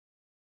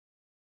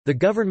The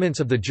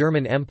governments of the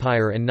German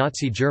Empire and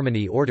Nazi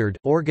Germany ordered,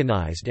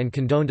 organized and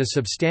condoned a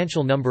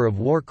substantial number of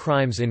war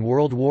crimes in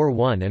World War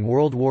I and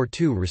World War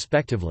II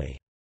respectively.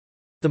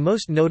 The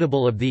most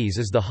notable of these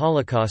is the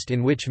Holocaust,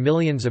 in which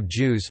millions of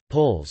Jews,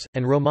 Poles,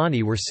 and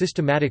Romani were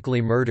systematically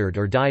murdered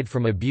or died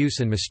from abuse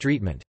and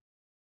mistreatment.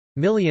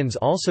 Millions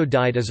also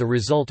died as a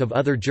result of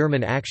other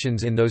German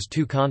actions in those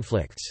two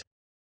conflicts.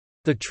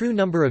 The true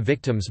number of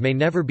victims may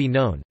never be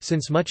known,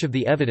 since much of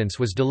the evidence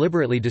was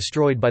deliberately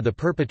destroyed by the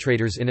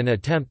perpetrators in an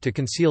attempt to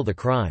conceal the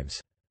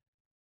crimes.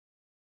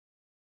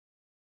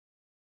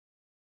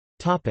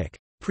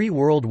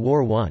 Pre-World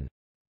War I.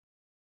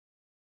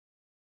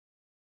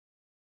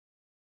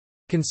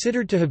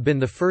 Considered to have been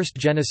the first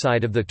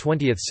genocide of the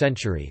 20th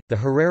century, the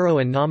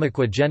Herero and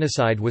Namaqua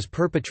genocide was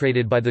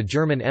perpetrated by the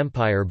German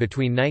Empire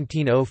between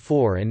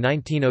 1904 and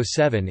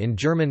 1907 in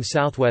German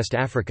Southwest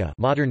Africa,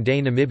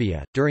 modern-day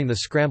Namibia, during the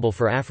Scramble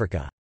for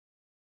Africa.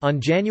 On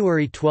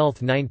January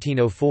 12,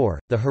 1904,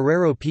 the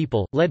Herero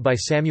people, led by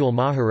Samuel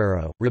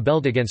Maherero,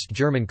 rebelled against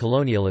German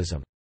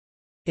colonialism.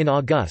 In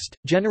August,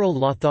 General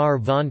Lothar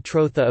von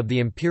Trotha of the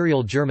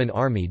Imperial German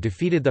Army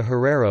defeated the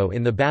Herero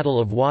in the Battle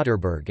of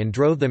Waterberg and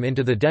drove them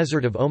into the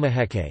desert of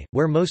Omaheke,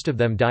 where most of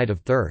them died of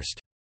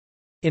thirst.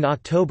 In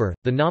October,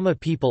 the Nama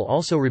people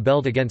also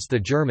rebelled against the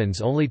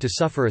Germans only to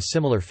suffer a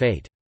similar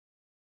fate.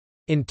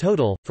 In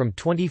total, from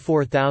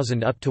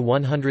 24,000 up to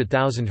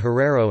 100,000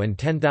 Herero and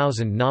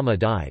 10,000 Nama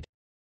died.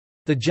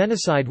 The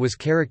genocide was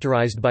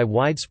characterized by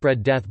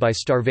widespread death by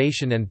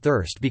starvation and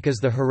thirst because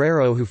the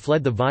Herero who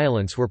fled the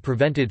violence were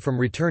prevented from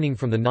returning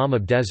from the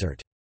Namib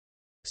Desert.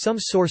 Some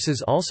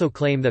sources also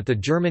claim that the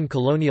German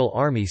colonial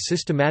army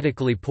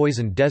systematically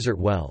poisoned desert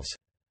wells.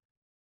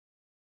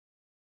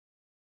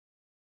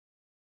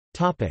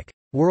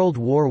 World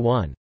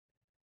War I.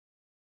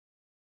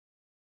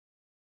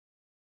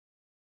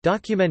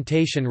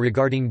 Documentation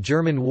regarding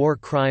German war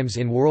crimes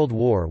in World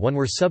War I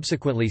were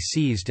subsequently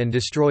seized and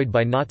destroyed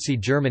by Nazi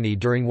Germany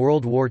during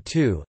World War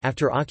II,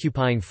 after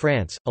occupying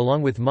France,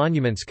 along with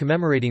monuments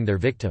commemorating their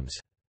victims.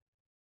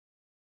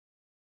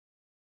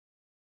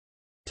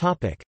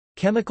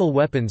 Chemical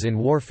weapons in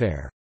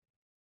warfare.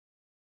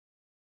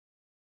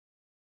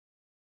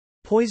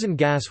 Poison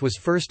gas was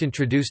first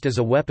introduced as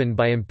a weapon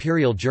by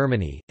Imperial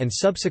Germany, and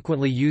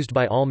subsequently used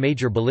by all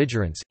major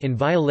belligerents, in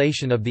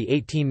violation of the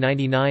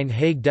 1899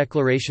 Hague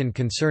Declaration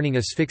concerning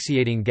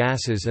asphyxiating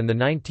gases and the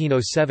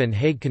 1907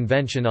 Hague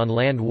Convention on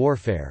Land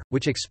Warfare,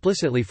 which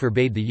explicitly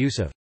forbade the use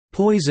of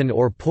poison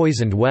or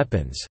poisoned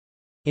weapons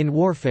in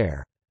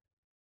warfare.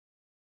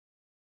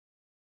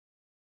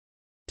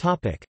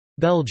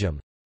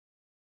 Belgium.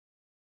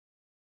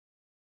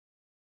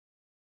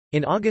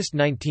 In August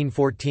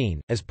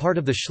 1914, as part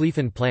of the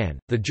Schlieffen Plan,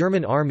 the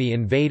German army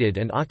invaded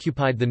and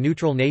occupied the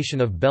neutral nation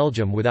of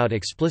Belgium without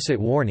explicit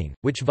warning,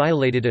 which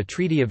violated a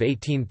treaty of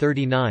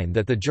 1839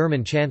 that the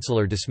German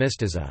chancellor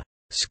dismissed as a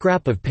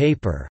 «scrap of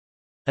paper»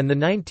 and the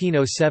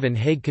 1907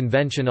 Hague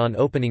Convention on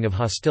Opening of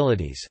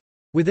Hostilities.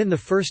 Within the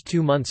first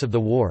 2 months of the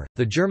war,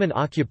 the German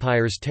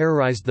occupiers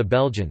terrorized the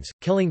Belgians,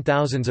 killing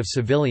thousands of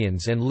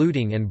civilians and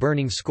looting and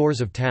burning scores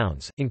of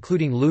towns,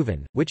 including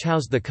Leuven, which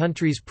housed the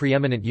country's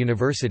preeminent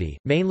university,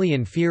 mainly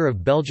in fear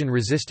of Belgian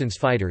resistance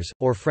fighters,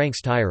 or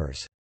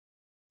Francs-tireurs.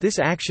 This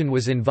action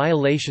was in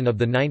violation of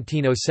the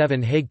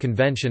 1907 Hague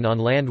Convention on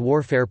Land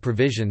Warfare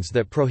provisions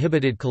that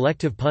prohibited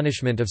collective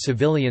punishment of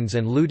civilians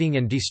and looting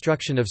and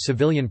destruction of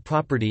civilian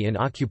property in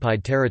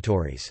occupied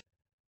territories.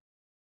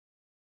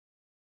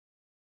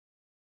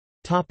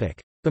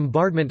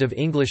 Bombardment of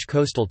English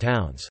coastal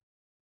towns.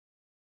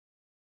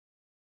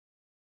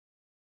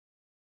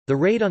 The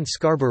raid on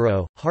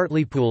Scarborough,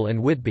 Hartlepool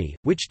and Whitby,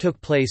 which took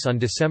place on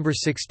December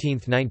 16,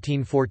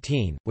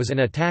 1914, was an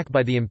attack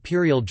by the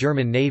Imperial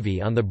German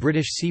Navy on the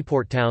British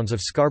seaport towns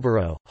of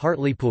Scarborough,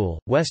 Hartlepool,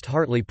 West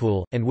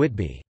Hartlepool, and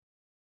Whitby.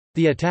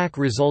 The attack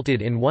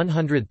resulted in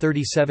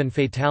 137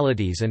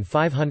 fatalities and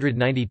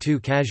 592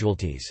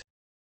 casualties.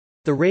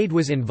 The raid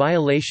was in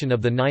violation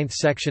of the 9th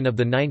section of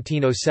the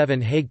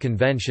 1907 Hague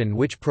Convention,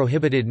 which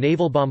prohibited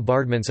naval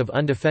bombardments of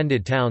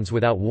undefended towns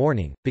without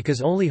warning,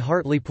 because only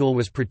Hartlepool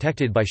was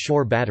protected by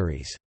shore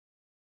batteries.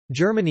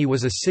 Germany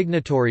was a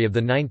signatory of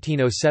the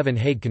 1907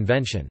 Hague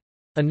Convention.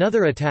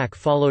 Another attack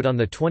followed on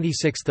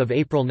 26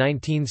 April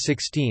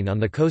 1916 on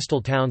the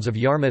coastal towns of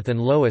Yarmouth and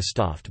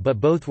Lowestoft, but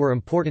both were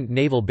important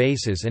naval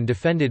bases and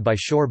defended by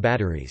shore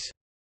batteries.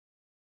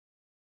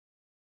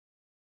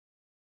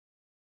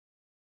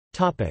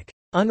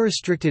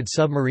 Unrestricted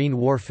submarine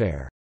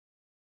warfare.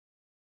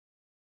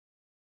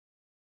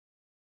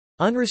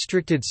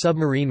 Unrestricted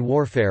submarine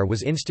warfare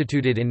was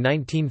instituted in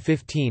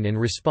 1915 in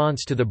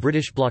response to the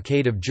British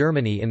blockade of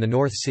Germany in the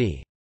North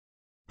Sea.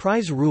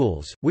 Prize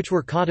rules, which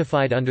were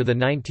codified under the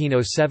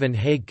 1907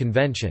 Hague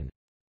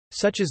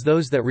Convention—such as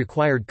those that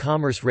required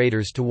commerce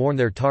raiders to warn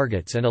their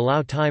targets and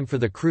allow time for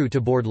the crew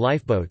to board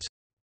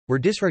lifeboats—were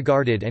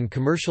disregarded and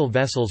commercial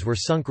vessels were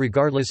sunk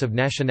regardless of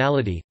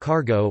nationality,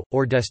 cargo,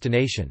 or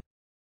destination.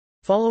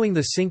 Following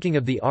the sinking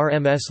of the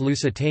RMS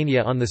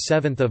Lusitania on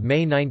 7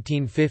 May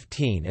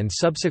 1915 and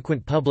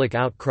subsequent public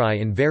outcry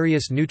in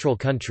various neutral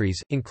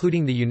countries,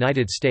 including the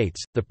United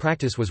States, the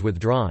practice was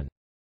withdrawn.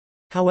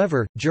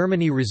 However,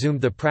 Germany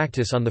resumed the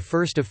practice on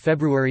 1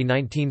 February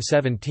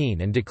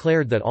 1917 and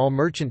declared that all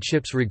merchant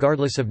ships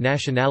regardless of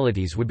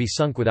nationalities would be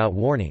sunk without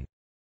warning.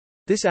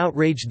 This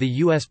outraged the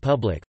U.S.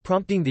 public,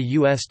 prompting the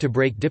U.S. to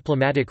break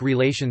diplomatic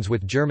relations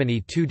with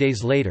Germany 2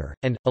 days later,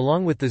 and,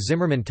 along with the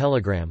Zimmermann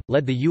telegram,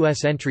 led the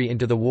U.S. entry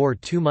into the war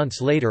 2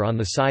 months later on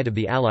the side of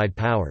the Allied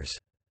powers.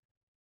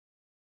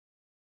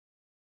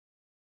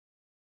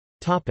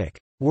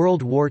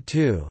 World War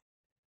II.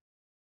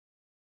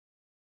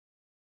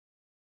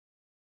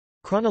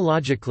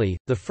 Chronologically,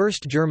 the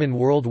first German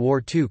World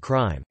War II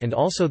crime, and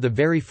also the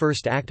very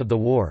first act of the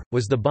war,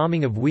 was the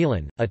bombing of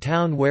Wielan, a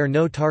town where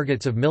no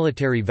targets of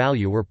military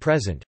value were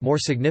present. More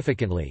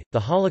significantly, the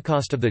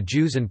Holocaust of the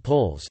Jews and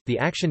Poles, the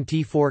Action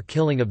T4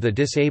 killing of the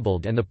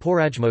disabled and the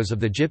Porajmos of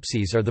the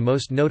Gypsies are the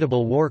most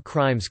notable war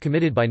crimes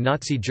committed by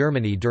Nazi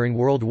Germany during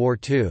World War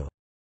II.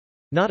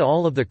 Not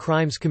all of the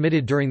crimes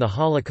committed during the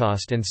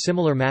Holocaust and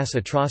similar mass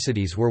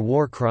atrocities were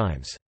war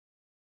crimes.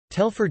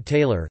 Telford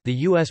Taylor, the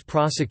U.S.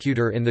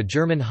 prosecutor in the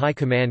German High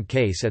Command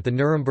case at the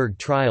Nuremberg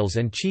trials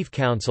and chief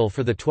counsel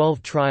for the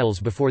 12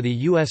 trials before the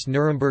U.S.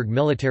 Nuremberg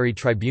military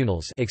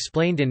tribunals,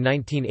 explained in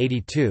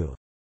 1982,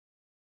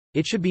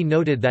 "It should be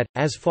noted that,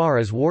 as far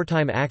as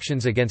wartime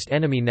actions against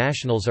enemy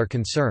nationals are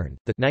concerned,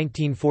 the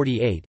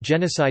 1948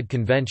 Genocide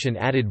Convention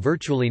added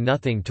virtually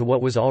nothing to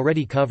what was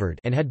already covered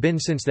and had been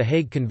since the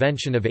Hague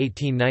Convention of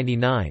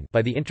 1899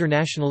 by the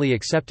internationally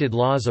accepted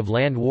laws of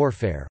land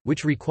warfare,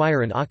 which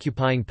require an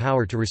occupying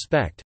power to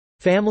respect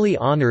family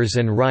honors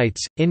and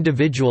rights,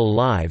 individual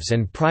lives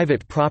and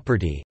private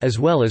property, as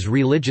well as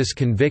religious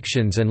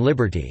convictions and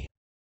liberty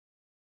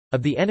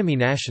of the enemy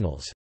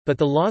nationals. But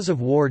the laws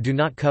of war do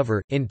not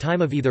cover, in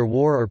time of either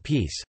war or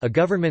peace, a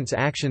government's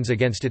actions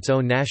against its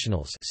own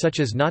nationals, such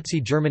as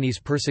Nazi Germany's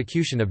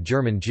persecution of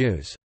German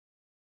Jews."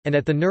 And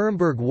at the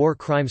Nuremberg war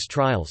crimes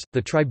trials,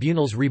 the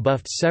tribunals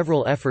rebuffed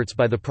several efforts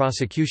by the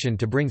prosecution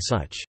to bring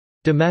such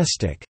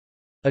domestic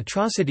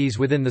atrocities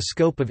within the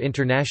scope of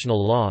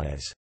international law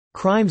as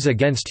crimes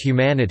against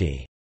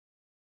humanity.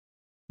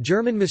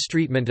 German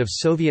mistreatment of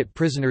Soviet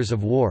prisoners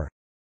of war.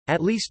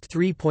 At least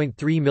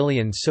 3.3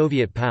 million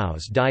Soviet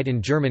POWs died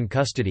in German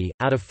custody,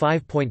 out of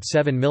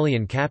 5.7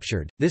 million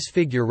captured. This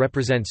figure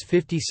represents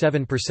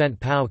 57%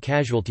 POW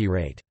casualty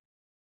rate.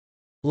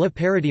 La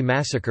Paradis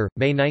Massacre,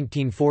 May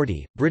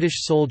 1940,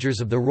 British soldiers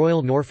of the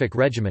Royal Norfolk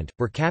Regiment,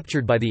 were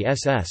captured by the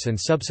SS and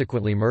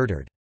subsequently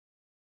murdered.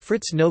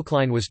 Fritz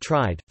Nöcklein was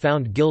tried,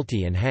 found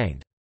guilty and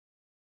hanged.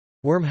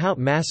 Wormhout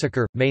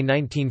Massacre, May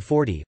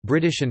 1940,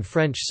 British and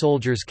French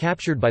soldiers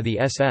captured by the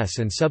SS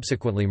and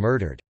subsequently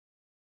murdered.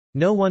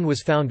 No one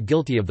was found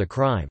guilty of the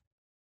crime.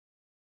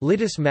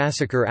 Lidice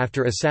Massacre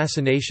after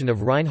assassination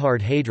of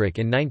Reinhard Heydrich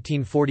in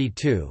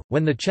 1942,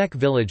 when the Czech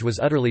village was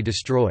utterly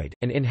destroyed,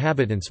 and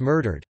inhabitants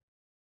murdered.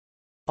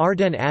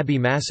 Ardennes Abbey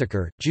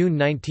Massacre, June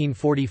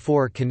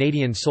 1944,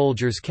 Canadian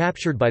soldiers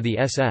captured by the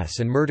SS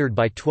and murdered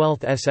by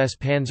 12th SS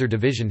Panzer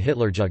Division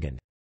Hitlerjugend.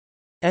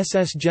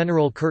 SS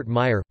General Kurt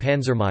Meyer,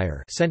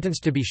 Panzermeyer,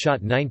 sentenced to be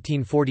shot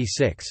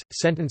 1946,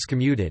 sentence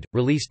commuted,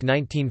 released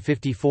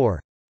 1954.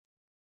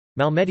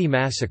 Malmedy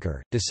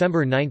Massacre, December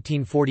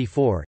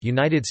 1944,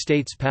 United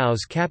States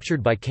POWs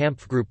captured by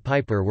Kampfgruppe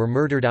Piper were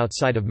murdered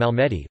outside of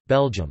Malmedy,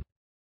 Belgium.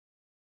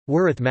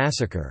 Woereth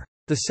Massacre.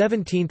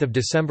 17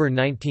 December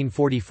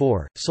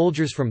 1944,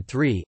 soldiers from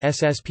 3,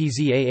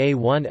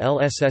 SSPZAA-1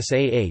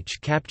 LSSAH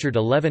captured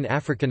 11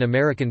 African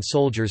American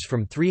soldiers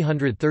from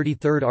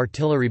 333rd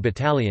Artillery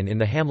Battalion in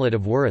the hamlet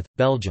of Woereth,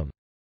 Belgium.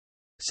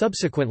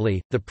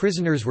 Subsequently, the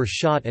prisoners were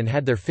shot and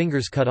had their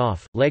fingers cut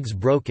off, legs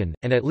broken,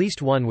 and at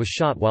least one was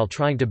shot while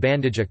trying to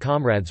bandage a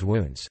comrade's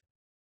wounds.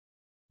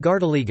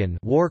 Gardelegen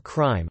war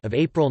crime of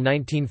April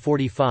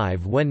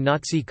 1945 when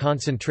Nazi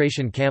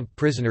concentration camp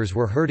prisoners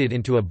were herded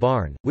into a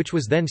barn, which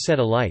was then set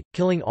alight,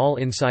 killing all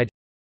inside.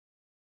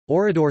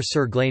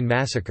 Oradour-sur-Glane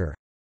massacre.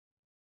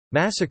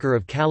 Massacre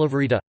of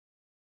Kalavarita.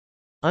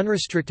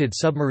 Unrestricted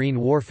submarine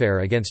warfare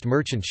against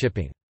merchant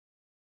shipping.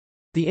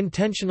 The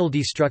intentional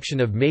destruction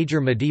of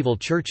major medieval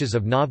churches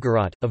of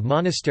Novgorod, of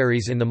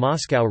monasteries in the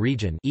Moscow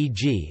region,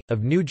 e.g.,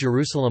 of New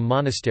Jerusalem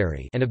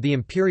Monastery, and of the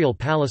imperial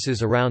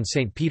palaces around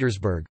St.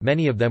 Petersburg,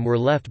 many of them were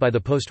left by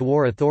the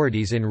post-war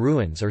authorities in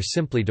ruins or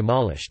simply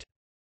demolished.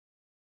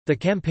 The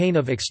campaign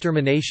of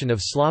extermination of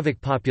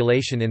Slavic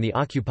population in the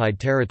occupied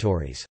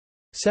territories.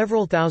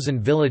 Several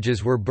thousand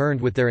villages were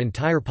burned with their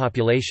entire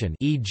population,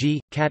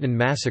 e.g., Katyn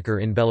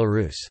massacre in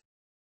Belarus.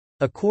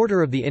 A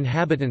quarter of the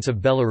inhabitants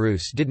of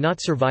Belarus did not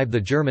survive the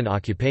German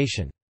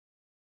occupation.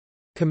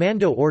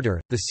 Commando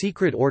Order, the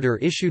secret order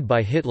issued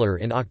by Hitler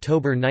in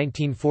October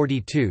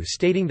 1942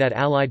 stating that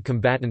Allied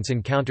combatants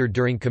encountered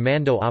during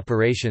commando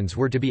operations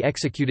were to be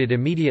executed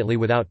immediately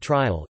without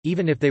trial,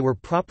 even if they were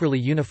properly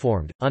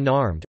uniformed,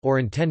 unarmed, or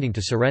intending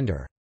to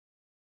surrender.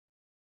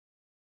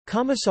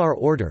 Commissar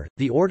Order,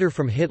 the order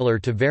from Hitler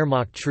to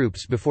Wehrmacht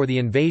troops before the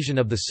invasion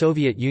of the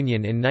Soviet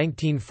Union in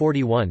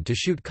 1941 to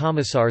shoot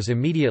commissars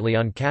immediately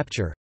on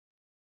capture.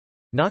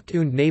 Nacht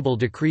und Nebel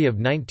Decree of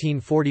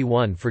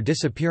 1941 for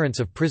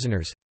disappearance of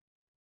prisoners.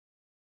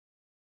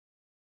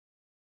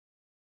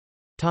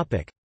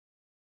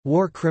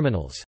 War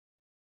criminals.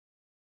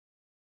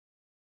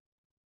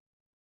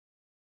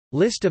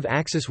 List of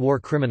Axis war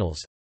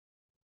criminals.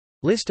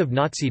 List of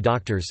Nazi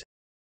doctors.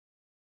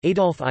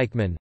 Adolf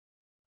Eichmann,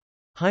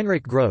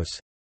 Heinrich Gross,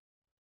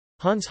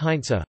 Hans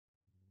Heinze,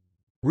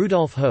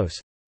 Rudolf Höss,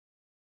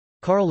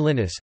 Karl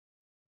Linnaeus,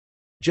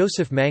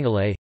 Joseph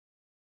Mengele,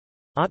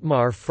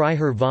 Ottmar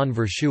Freiherr von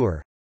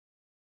Verschuer,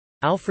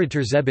 Alfred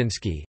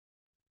Terzebinski,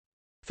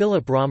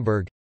 Philip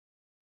Romberg,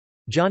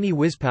 Johnny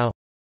Wispow,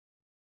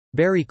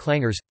 Barry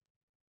Klangers.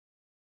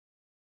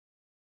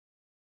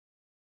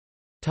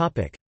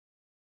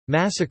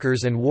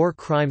 Massacres and war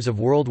crimes of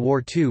World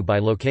War II by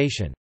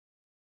location.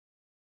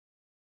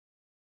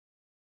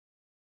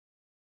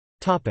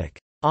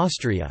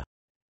 Austria.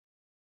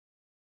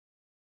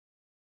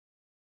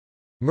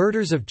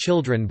 Murders of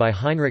children by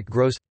Heinrich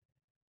Gross.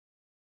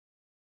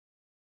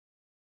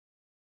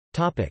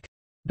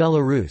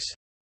 Belarus.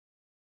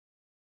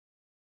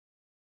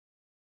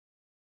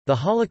 The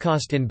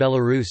Holocaust in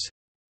Belarus.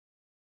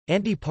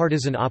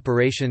 Anti-partisan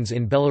operations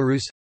in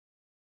Belarus.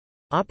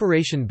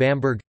 Operation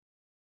Bamberg.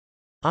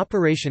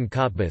 Operation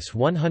Cottbus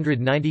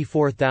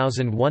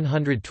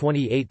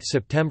 194,128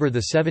 September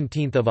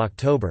 17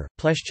 October,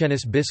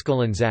 Pleschennis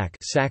Biskolenczak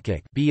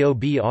Sakic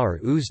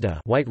Bobr Uzda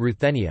White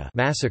Ruthenia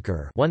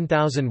massacre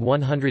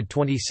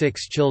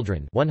 1,126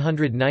 children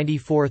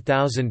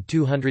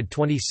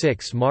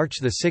 194,226 March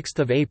 6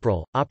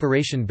 April,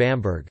 Operation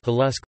Bamberg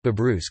Halusk,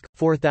 Babrusk,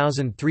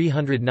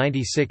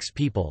 4,396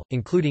 people,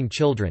 including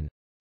children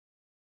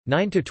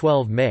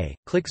 9–12 May,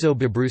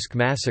 Klikzo-Babrusk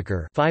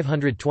massacre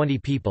 520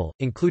 people,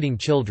 including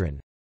children.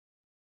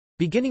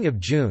 Beginning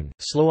of June,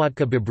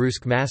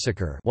 Slowatka-Babrusk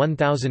massacre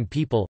 1,000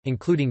 people,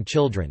 including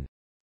children.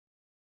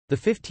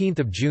 15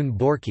 June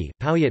Borki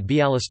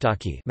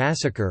Powiat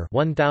massacre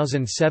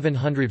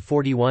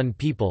 1,741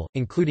 people,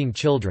 including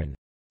children.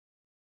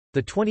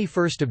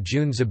 21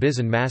 June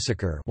Zabizon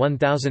massacre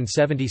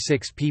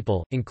 1,076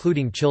 people,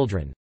 including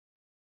children.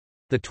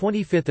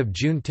 25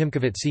 June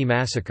Timkovitsi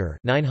massacre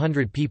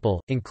 900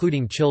 people,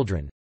 including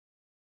children.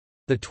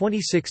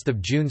 26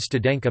 June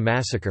Studenka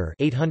massacre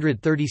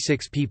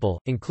 836 people,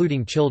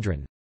 including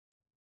children.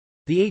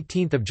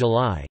 18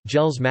 July,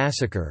 Gels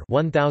massacre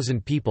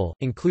 1,000 people,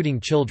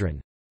 including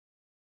children.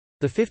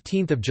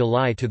 15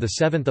 July to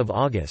 7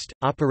 August,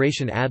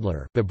 Operation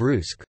Adler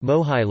Babrusk,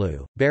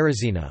 Mohylu,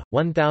 Berezina,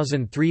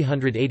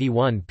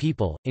 1,381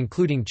 people,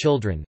 including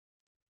children.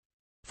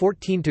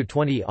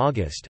 14–20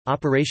 August,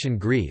 Operation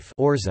Grief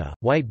Orza,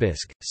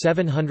 Whitebisk,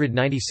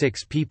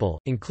 796 people,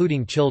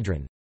 including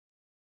children.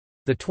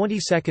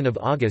 22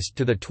 August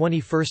to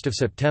 21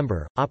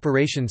 September,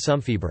 Operation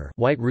Sumfeber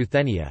White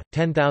Ruthenia,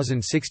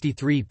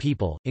 10,063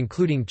 people,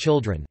 including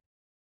children.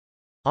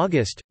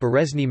 August,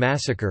 Berezny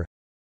massacre.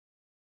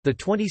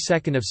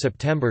 22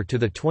 September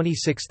to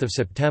 26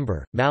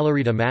 September,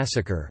 Malarita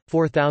massacre,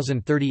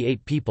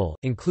 4,038 people,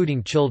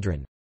 including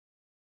children.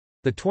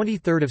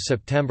 23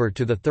 September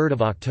to 3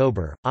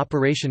 October,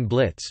 Operation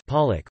Blitz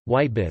Pollock,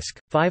 Whitebisk,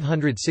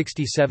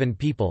 567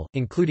 people,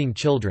 including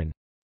children.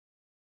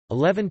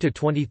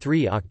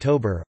 11–23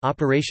 October,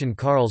 Operation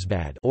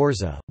Carlsbad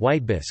Orza,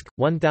 Whitebisk,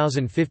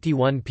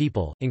 1,051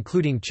 people,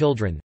 including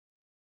children.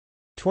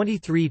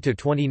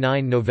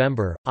 23–29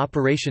 November,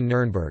 Operation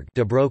Nuremberg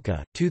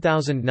Dobroka,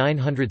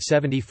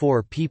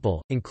 2,974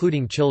 people,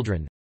 including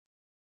children.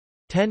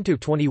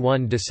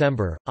 10–21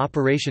 December,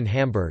 Operation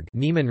Hamburg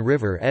Niemen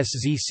River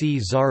SZC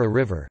Zara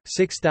River,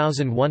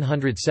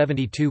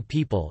 6,172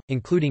 people,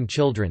 including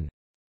children.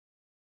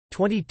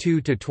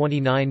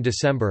 22–29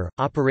 December,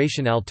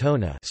 Operation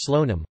Altona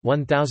Slonim,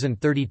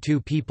 1,032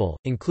 people,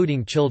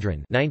 including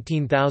children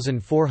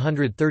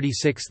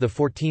 19,436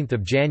 14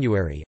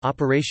 January,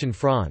 Operation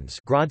Franz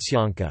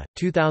Grodzianka,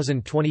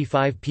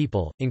 2,025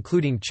 people,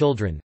 including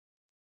children.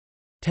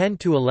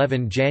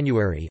 10–11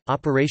 January,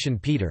 Operation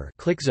Peter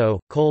Klikzo,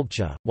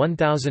 Kolbcha,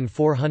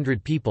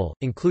 1,400 people,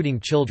 including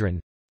children.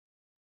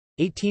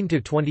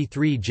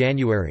 18–23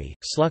 January,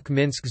 Sluk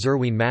Minsk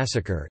Zerwin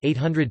massacre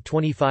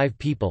 825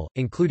 people,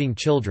 including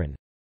children.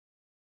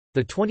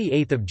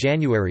 28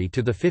 January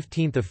to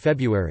 15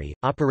 February,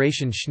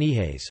 Operation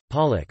Schneehaze,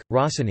 Pollock,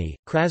 Rossini,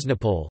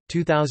 Krasnopol,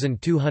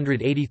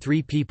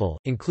 2,283 people,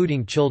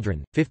 including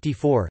children,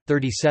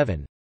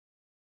 37.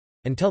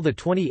 Until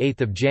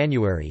 28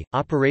 January,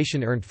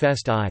 Operation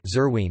Ernstfest I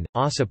Zerwin,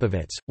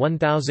 Osipovets,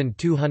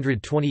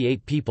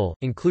 1,228 people,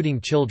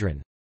 including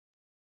children.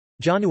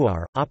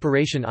 Januar,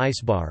 Operation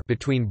Icebar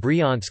between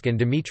Bryansk and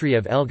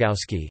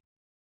Dmitriev-Elgowski.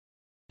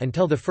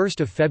 Until 1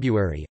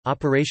 February,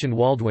 Operation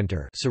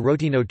Waldwinter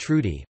Sirotino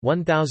Trudy,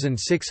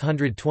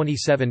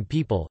 1,627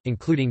 people,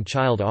 including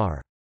child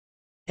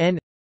R.N.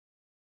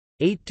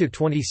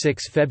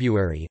 8–26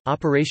 February,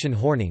 Operation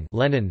Horning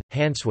Lenin,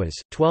 Hanswas,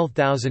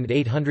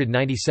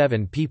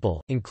 12,897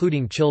 people,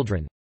 including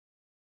children.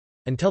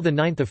 Until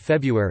 9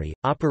 February,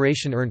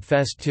 Operation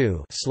Ernstfest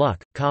II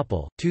Sluck,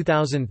 Koppel,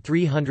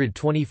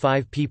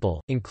 2,325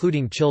 people,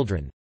 including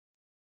children.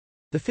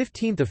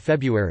 15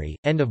 February,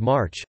 end of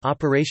March,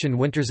 Operation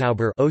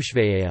Wintersauber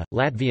Oshvaja,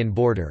 Latvian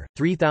border,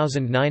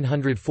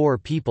 3,904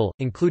 people,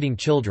 including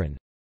children.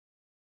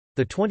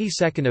 The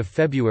 22nd of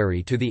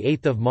February to the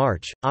 8th of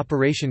March,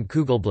 Operation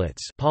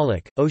Kugelblitz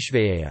Pollock,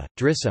 Oshvaja,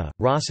 Drissa,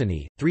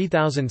 Rossini,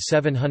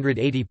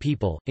 3,780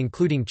 people,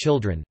 including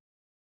children.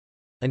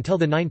 Until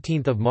the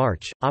 19th of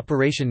March,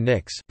 Operation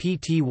Nix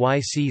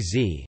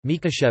Ptycz,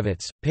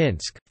 Mikashevitz,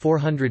 Pinsk,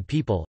 400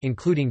 people,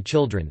 including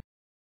children.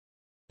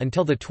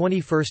 Until the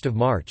 21st of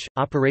March,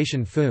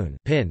 Operation Foon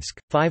Pinsk,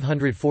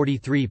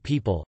 543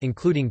 people,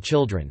 including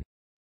children.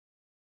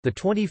 The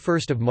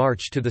 21st of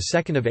March to the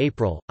 2nd of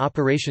April,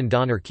 Operation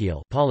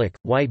Donnerkiel Pollock,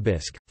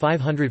 Whitebisk,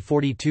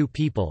 542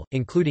 people,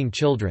 including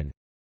children.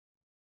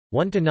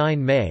 1 to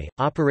 9 May,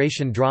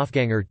 Operation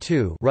Draufganger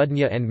II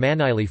Rudnya and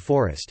Manili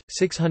Forest,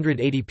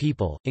 680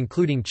 people,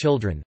 including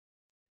children.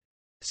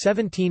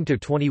 17 to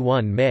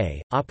 21 May,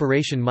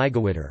 Operation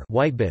Migawitter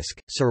Whitebisk,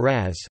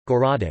 Saraz,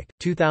 Gorodok,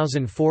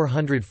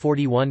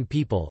 2,441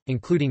 people,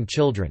 including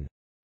children.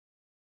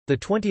 The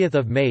 20th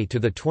of May to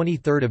the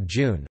 23rd of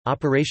June,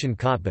 Operation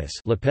Kotbus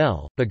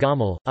Lapel,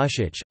 Bogomil,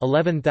 Ushich,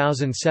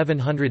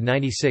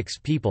 11,796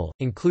 people,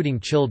 including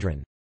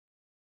children.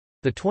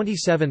 The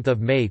 27th of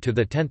May to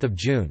the 10th of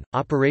June,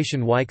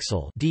 Operation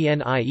Weichsel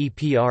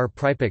DNIEPR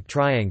Pripyat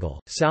Triangle,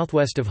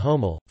 southwest of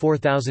Homel,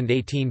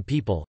 4,018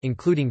 people,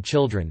 including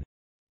children.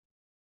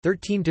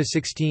 13 to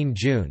 16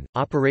 June,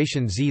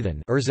 Operation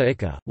Zethan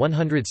Urzaika,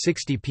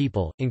 160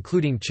 people,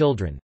 including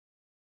children.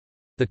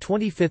 The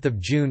 25th of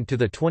June to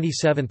the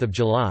 27th of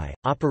July,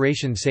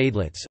 Operation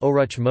Seydlitz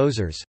Oruch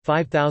Mosers,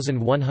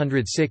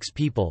 5,106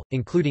 people,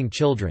 including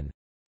children.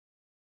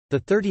 The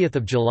 30th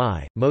of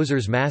July,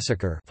 Mosers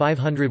Massacre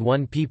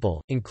 501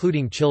 people,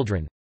 including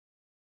children.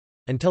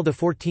 Until the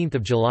 14th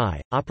of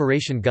July,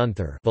 Operation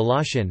Gunther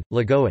Voloshin,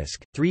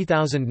 Lagoisk,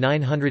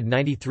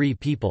 3,993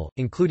 people,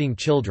 including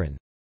children.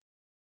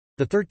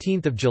 The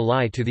 13th of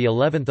July to the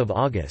 11th of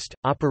August,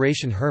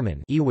 Operation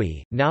Hermann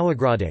Iwi,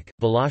 Nowogrodzic,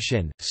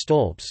 Voloshin,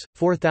 Stolps,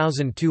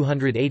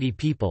 4,280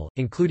 people,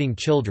 including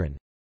children.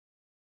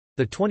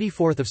 The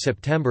 24th of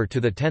September to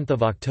the 10th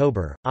of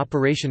October,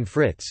 Operation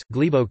Fritz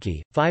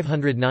Gliboki,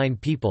 509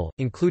 people,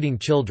 including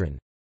children.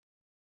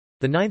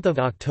 The 9th of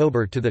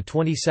October to the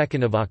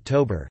 22nd of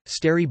October,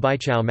 Stary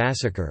Bychow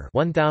Massacre,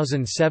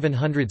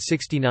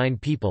 1,769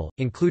 people,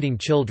 including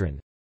children.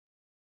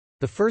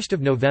 The 1st of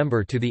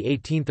November to the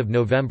 18th of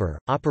November,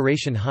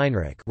 Operation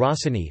Heinrich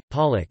Rossini,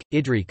 Pollock,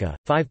 Idrika,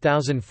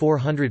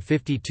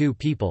 5,452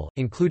 people,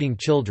 including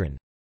children.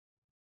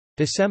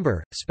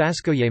 December,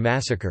 Spaskoye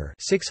Massacre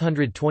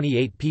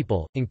 628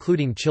 people,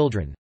 including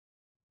children.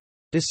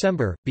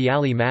 December,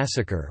 Bialy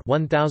Massacre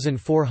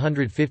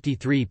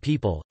 1,453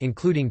 people,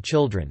 including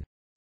children.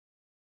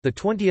 The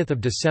 20th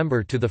of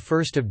December to the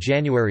 1st of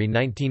January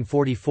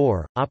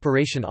 1944,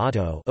 Operation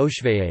Otto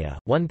Oshvaja,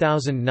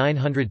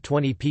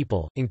 1,920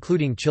 people,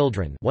 including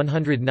children.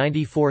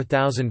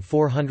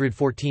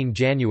 194,414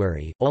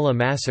 January, Ola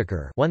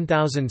Massacre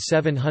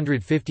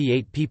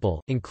 1,758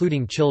 people,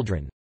 including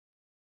children.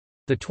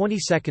 The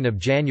 22nd of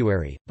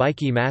January,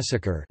 Baiki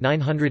Massacre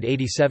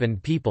 987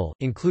 people,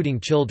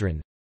 including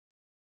children.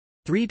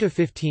 3 to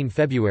 15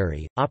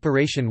 February,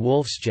 Operation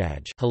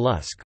Wolfsjag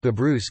Halusk,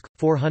 Babrusk,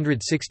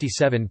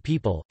 467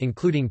 people,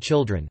 including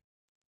children.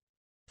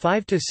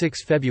 5 to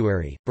 6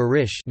 February,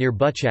 Barish near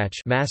Buchach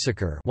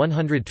Massacre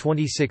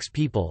 126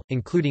 people,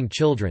 including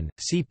children.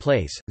 See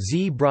place,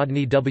 Z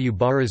Brodny W.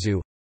 Barazu.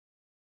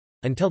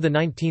 Until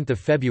 19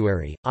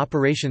 February,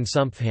 Operation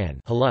Sumpfhan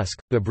Halusk,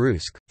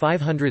 Babrusk,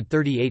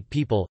 538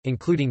 people,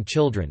 including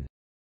children.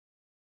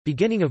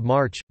 Beginning of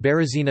March,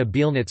 Berezina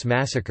Bielnitz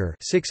Massacre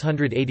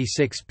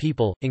 686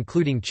 people,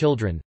 including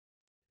children.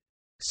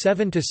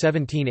 7 to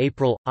 17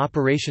 April,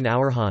 Operation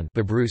Auerhahn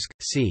Babrusk,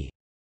 c.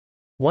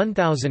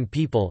 1,000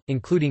 people,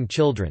 including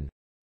children.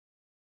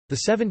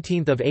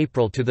 17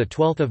 April to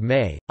 12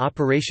 May,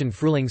 Operation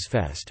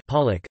Frühlingsfest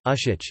Pollock,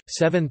 Ushich,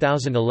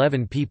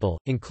 7,011 people,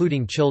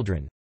 including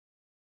children.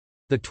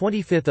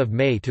 25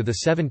 May to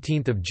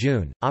 17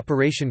 June,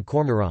 Operation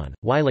Cormoran,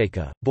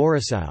 Wieleka,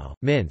 Borisov,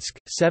 Minsk,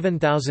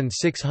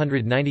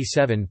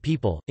 7,697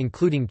 people,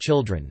 including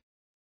children.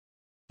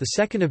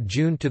 2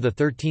 June to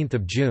 13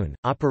 June,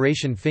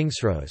 Operation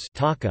Pfingstroz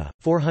Taka,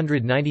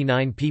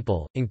 499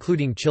 people,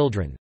 including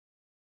children.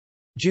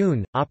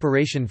 June,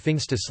 Operation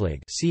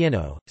Pfingstaslig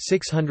Cieno,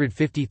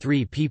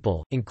 653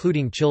 people,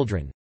 including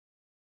children.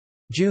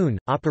 June,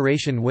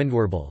 Operation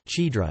Windwarbel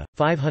Chidra,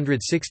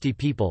 560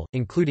 people,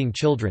 including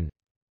children.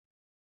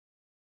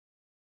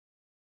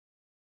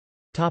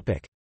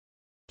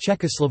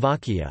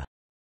 Czechoslovakia.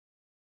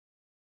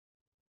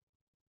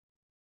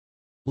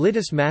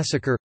 Lidice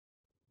Massacre,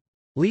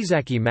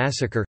 Lizaki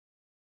Massacre,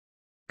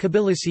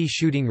 Tbilisi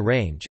shooting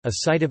range, a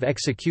site of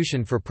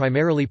execution for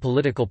primarily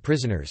political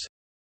prisoners,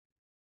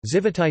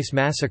 Zivitais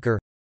Massacre,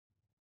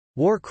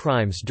 War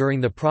crimes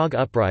during the Prague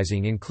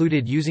Uprising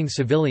included using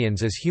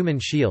civilians as human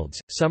shields,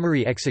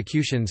 summary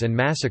executions and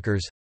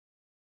massacres.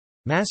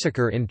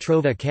 Massacre in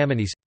Trova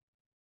Kamenice.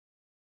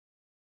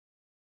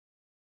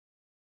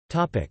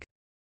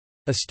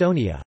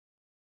 Estonia.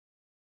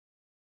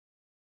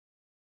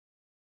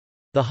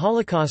 The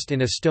Holocaust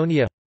in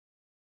Estonia.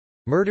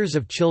 Murders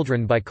of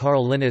children by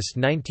Karl Linnaeus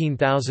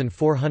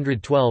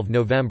 19,412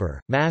 November,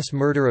 mass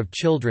murder of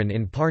children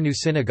in Parnu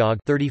Synagogue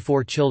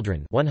 34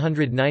 children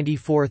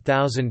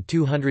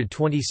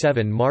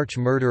 194,227 March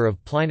murder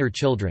of Pliner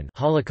children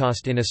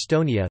Holocaust in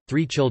Estonia,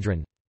 3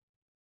 children.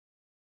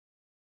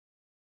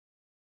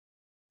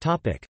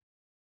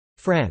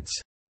 France.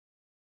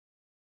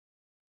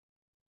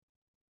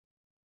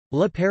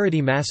 La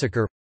Paradis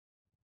massacre,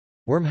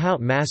 Wormhout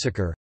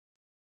massacre,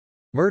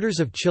 murders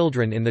of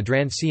children in the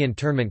Drancy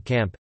internment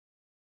camp,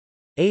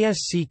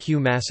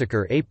 ASCQ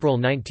massacre April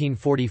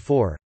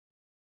 1944,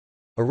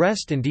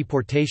 arrest and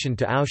deportation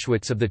to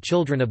Auschwitz of the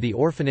children of the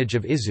orphanage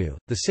of Izu,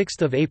 6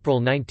 April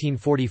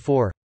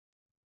 1944,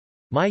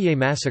 Maillet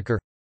massacre,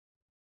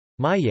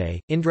 Maillet,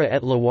 Indre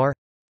et Loire,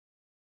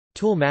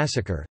 Toul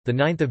massacre,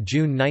 9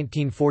 June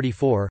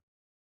 1944,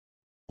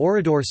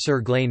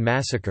 Oradour-sur-Glane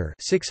massacre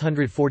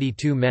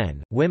 642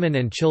 men, women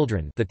and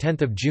children, 10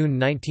 June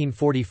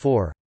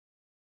 1944.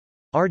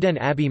 Ardennes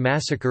Abbey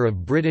massacre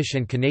of British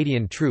and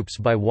Canadian troops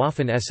by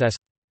Waffen-SS.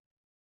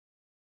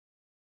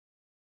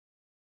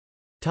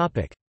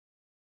 Topic: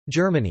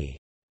 Germany.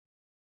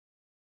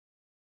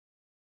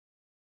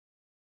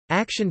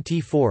 Action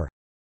T4.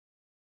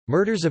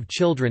 Murders of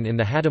children in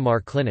the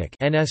Hadamar Clinic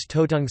NS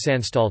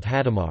Tötungsanstalt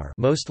Hadamar,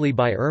 mostly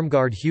by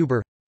Irmgard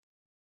Huber.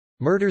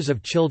 Murders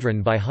of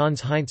children by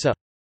Hans Heinze.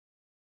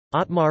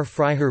 Ottmar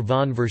Freiherr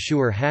von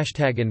Verschuer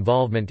 #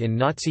 Involvement in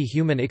Nazi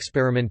human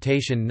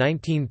experimentation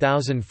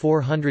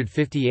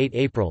 19458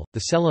 April, the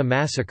Celle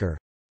massacre.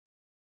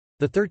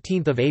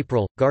 13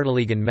 April,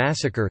 Gardelegen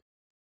massacre.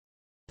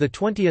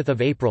 20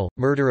 April,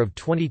 murder of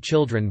 20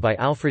 children by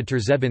Alfred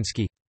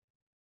Trzebinski.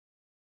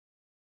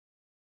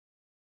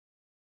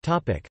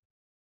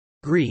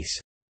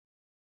 Greece.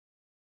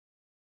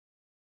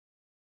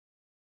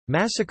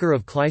 Massacre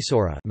of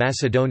Klysora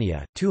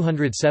Macedonia,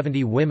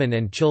 270 women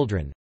and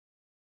children.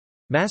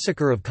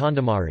 Massacre of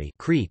Kandamari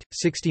Crete,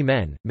 60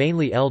 men,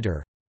 mainly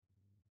elder.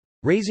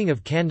 Razing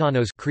of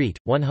Kandanos Crete,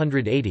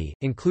 180,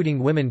 including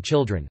women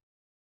children.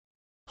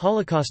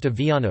 Holocaust of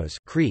Vianos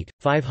Crete,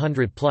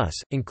 500+,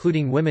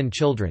 including women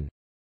children.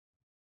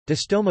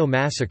 Distomo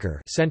massacre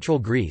Central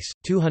Greece,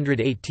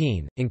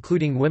 218,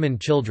 including women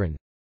children.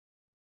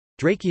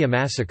 Drakia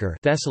massacre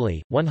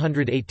Thessaly,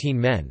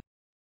 118 men.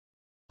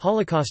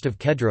 Holocaust of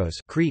Kedros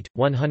Crete,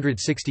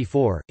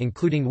 164,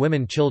 including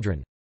women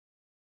children.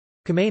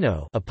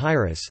 Kameno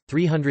Epirus,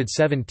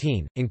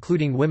 317,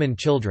 including women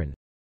children.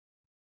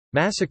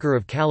 Massacre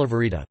of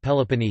Kalavarita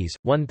Peloponnese,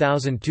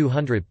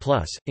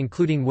 1,200+,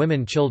 including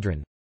women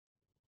children.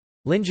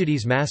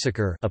 Lingides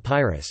massacre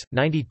Epirus,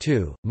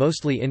 92,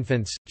 mostly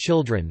infants,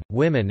 children,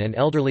 women and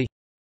elderly.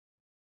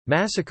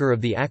 Massacre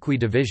of the Acqui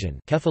Division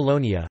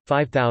Kefalonia,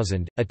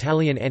 5,000,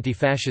 Italian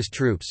anti-fascist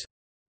troops.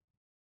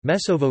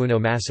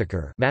 Mesovouno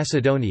massacre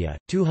Macedonia,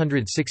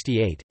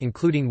 268,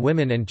 including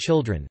women and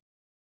children.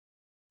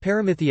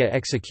 Paramythia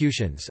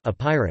executions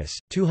Epirus,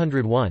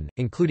 201,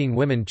 including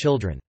women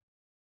children.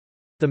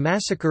 The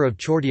massacre of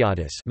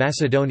Chordiadis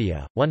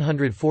Macedonia,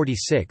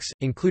 146,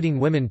 including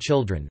women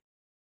children.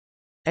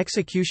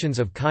 Executions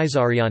of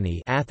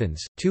Kaisariani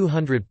Athens,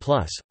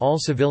 200+, all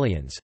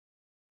civilians.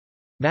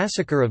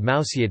 Massacre of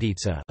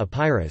Mausiatitsa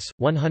Epirus,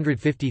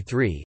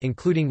 153,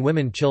 including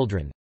women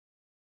children.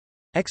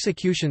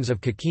 Executions of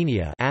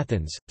Kakinia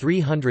Athens,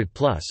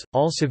 300+,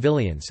 all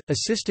civilians,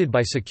 assisted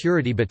by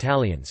security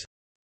battalions.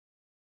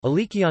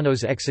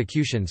 Alikianos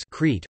executions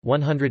Crete,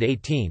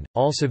 118,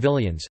 all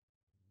civilians.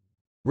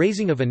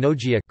 Razing of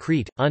Enogia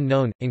Crete,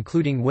 unknown,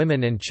 including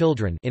women and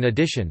children. In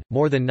addition,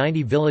 more than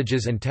 90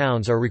 villages and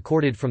towns are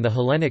recorded from the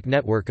Hellenic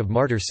network of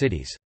martyr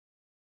cities.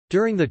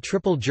 During the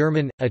triple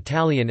German,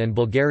 Italian and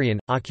Bulgarian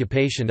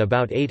occupation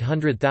about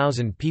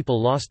 800,000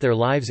 people lost their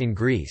lives in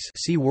Greece.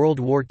 See World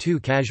War II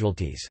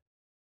casualties.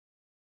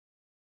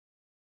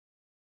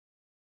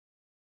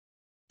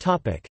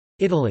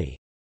 Italy.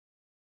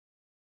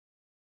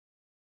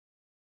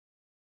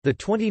 The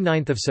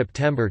 29th of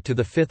September to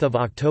the 5th of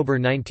October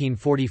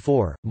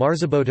 1944,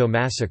 Marzabotto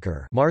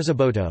massacre,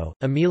 Marzabotto,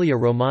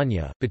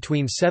 Emilia-Romagna,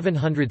 between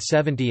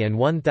 770 and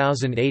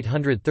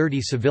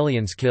 1,830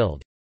 civilians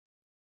killed.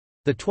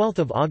 The 12th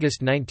of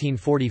August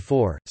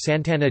 1944,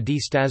 Sant'Anna di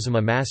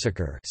Stazzema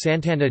massacre,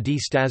 Sant'Anna di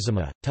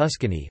Stazzema,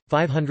 Tuscany,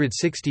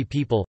 560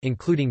 people,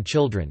 including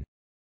children.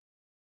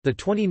 The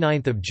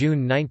 29th of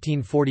June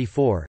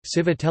 1944,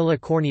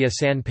 Civitella Cornea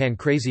San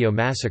Pancrazio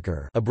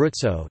massacre,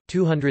 Abruzzo,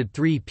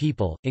 203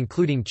 people,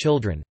 including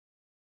children.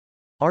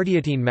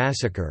 Ardeatine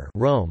massacre,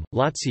 Rome,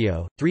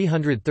 Lazio,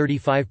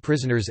 335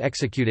 prisoners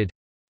executed.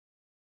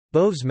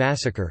 Boves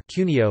massacre,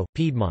 Cuneo,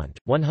 Piedmont,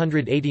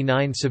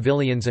 189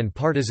 civilians and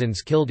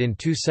partisans killed in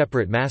 2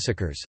 separate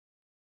massacres.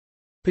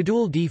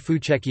 Padul di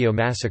Fucecchio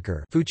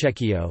massacre,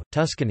 Fucecchio,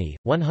 Tuscany,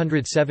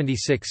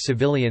 176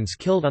 civilians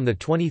killed on the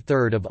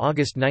 23rd of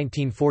August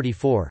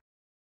 1944.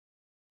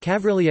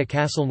 Cavreglia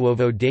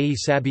Castelnuovo dei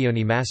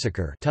Sabbioni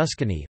massacre,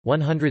 Tuscany,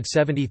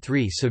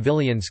 173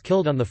 civilians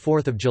killed on the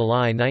 4th of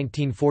July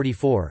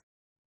 1944.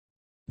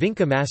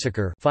 Vinca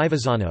massacre,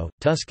 Fivazzano,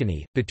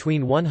 Tuscany,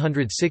 between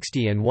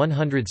 160 and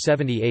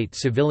 178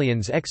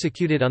 civilians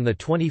executed on the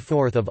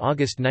 24th of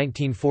August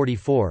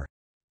 1944.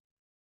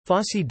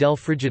 Fossi del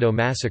Frigido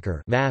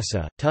massacre,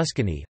 Massa,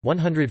 Tuscany,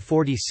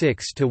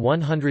 146 to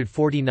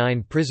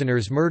 149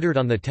 prisoners murdered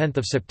on the 10th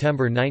of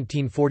September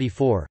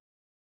 1944.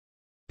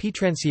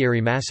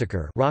 Pitrancieri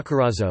massacre,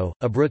 Roccaraso,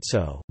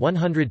 Abruzzo,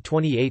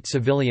 128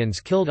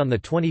 civilians killed on the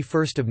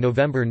 21st of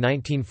November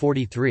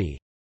 1943.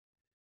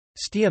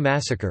 Stia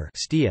massacre,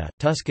 Stia,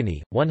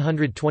 Tuscany,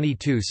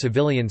 122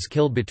 civilians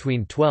killed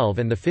between 12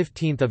 and the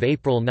 15th of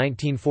April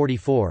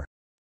 1944.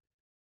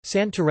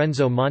 San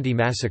Terenzo Monte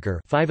massacre,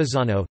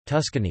 Fivazzano,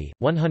 Tuscany,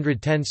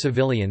 110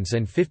 civilians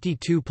and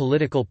 52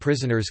 political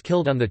prisoners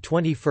killed on the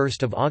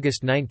 21st of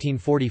August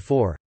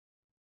 1944.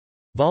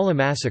 Valla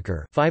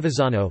massacre,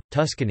 Fivazzano,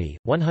 Tuscany,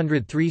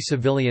 103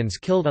 civilians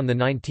killed on the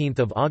 19th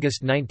of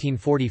August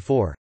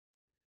 1944.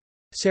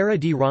 Serra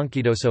di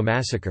Ronchidoso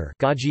massacre,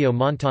 Gaggio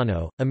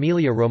Montano,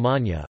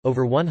 Emilia-Romagna,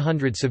 over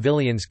 100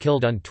 civilians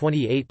killed on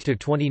 28 to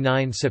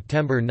 29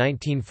 September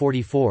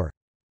 1944.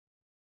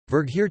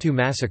 Verghirtu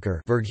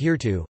massacre,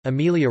 Verghirtu,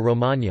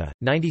 Emilia-Romagna,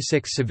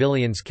 96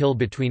 civilians killed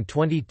between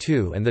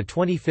 22 and the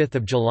 25th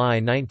of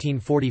July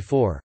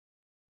 1944.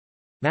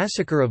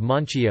 Massacre of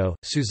Monchio,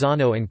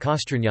 Susano and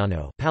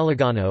Castrignano,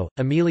 Palagano,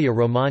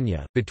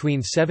 Emilia-Romagna,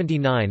 between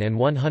 79 and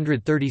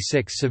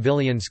 136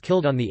 civilians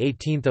killed on the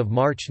 18th of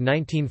March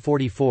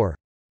 1944.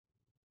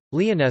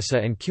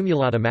 Leonessa and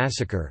Cumulata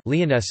massacre,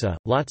 Leonessa,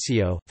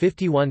 Lazio,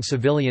 51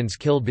 civilians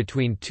killed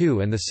between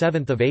 2 and the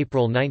 7th of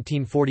April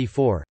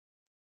 1944.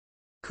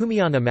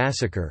 Cumiana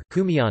massacre,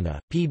 Cumiana,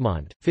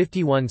 Piedmont,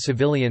 51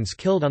 civilians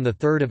killed on the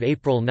 3rd of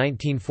April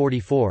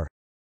 1944.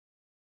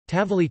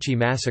 Tavalici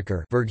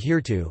massacre,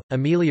 Verghirtu,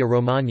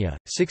 Emilia-Romagna,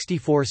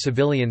 64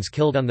 civilians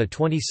killed on the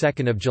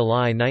 22nd of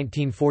July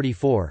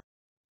 1944.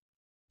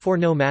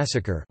 Forno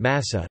massacre,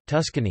 Massa,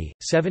 Tuscany,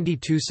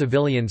 72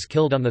 civilians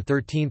killed on the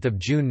 13th of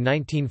June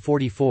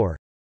 1944.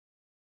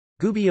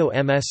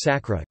 Gubbio ms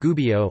Sacra,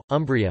 Gubbio,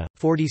 Umbria,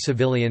 40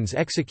 civilians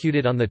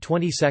executed on the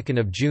 22nd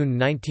of June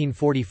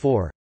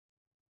 1944.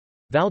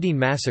 Valdine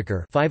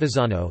massacre,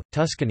 Fivazzano,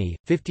 Tuscany,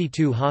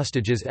 52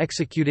 hostages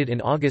executed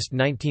in August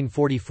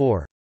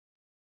 1944.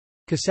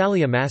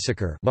 Cassalia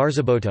massacre,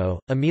 Marzabotto,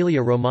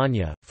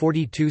 Emilia-Romagna,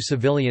 42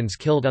 civilians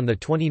killed on the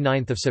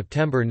 29th of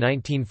September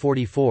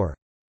 1944.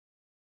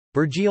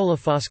 Bergiola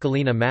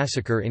Foscolina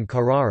massacre in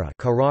Carrara,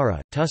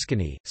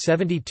 Tuscany,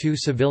 72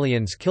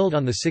 civilians killed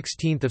on the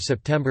 16th of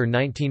September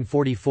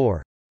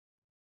 1944.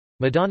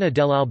 Madonna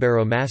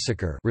dell'Albero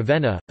massacre,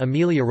 Ravenna,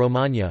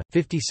 Emilia-Romagna,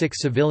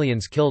 56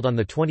 civilians killed on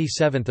the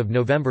 27th of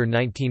November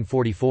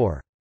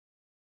 1944.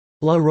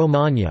 La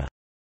Romagna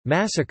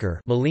massacre,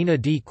 Molina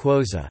di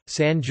Quosa,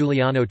 San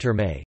Giuliano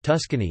Terme,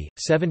 Tuscany,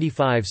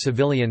 75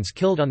 civilians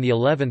killed on the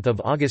 11th of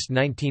August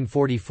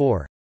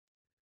 1944.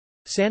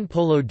 San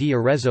Polo di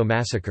Arezzo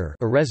massacre,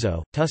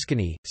 Arezzo,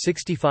 Tuscany,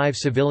 65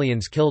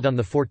 civilians killed on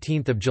the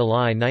 14th of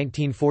July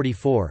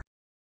 1944.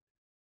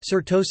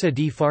 Certosa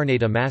di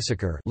Farneta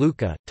massacre,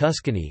 Lucca,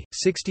 Tuscany,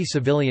 60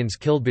 civilians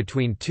killed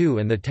between 2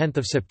 and the 10th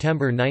of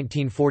September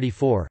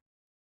 1944.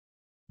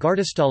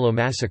 Gardastallo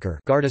massacre,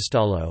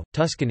 Gardastallo,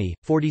 Tuscany,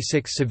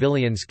 46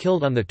 civilians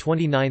killed on the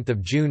 29th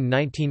of June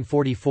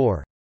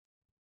 1944.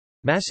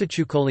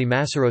 Massachucoli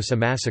Massarosa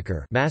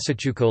massacre,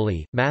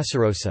 Massachucoli,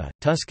 Massarosa,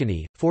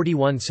 Tuscany,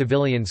 41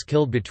 civilians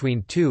killed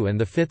between 2 and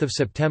the 5th of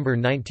September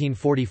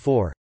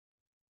 1944.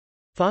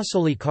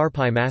 Fossoli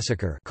Carpi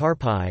massacre,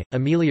 Carpi,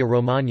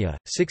 Emilia-Romagna,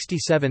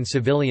 67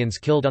 civilians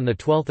killed on the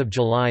 12th of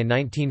July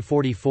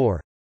 1944.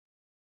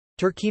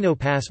 Turchino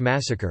Pass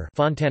massacre,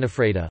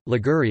 Fontanafreda,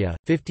 Liguria,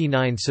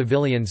 59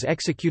 civilians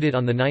executed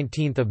on the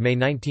 19th of May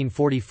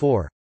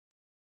 1944.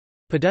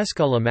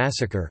 Podescala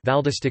massacre,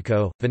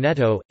 Valdistico,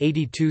 Veneto,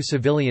 82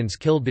 civilians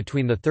killed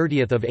between the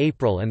 30th of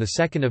April and the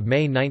 2nd of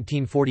May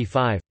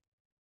 1945.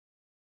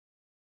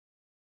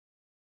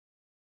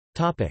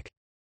 Topic: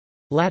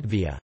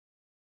 Latvia.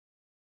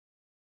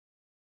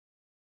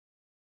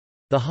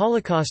 The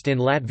Holocaust in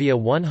Latvia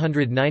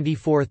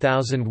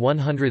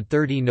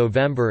 194,130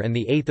 November and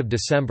 8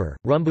 December,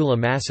 Rumbula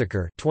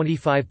massacre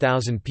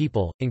 25,000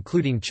 people,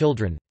 including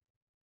children.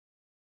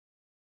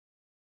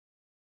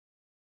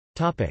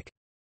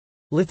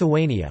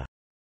 Lithuania.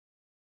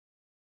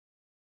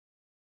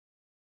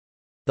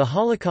 The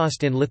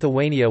Holocaust in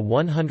Lithuania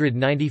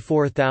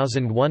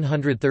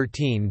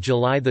 194,113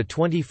 July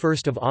 21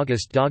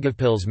 August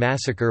Daugavpils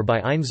massacre by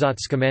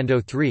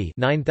Einsatzkommando 3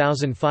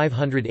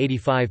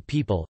 9,585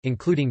 people,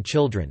 including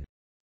children.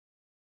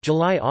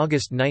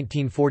 July–August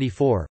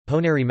 1944,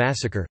 Poneri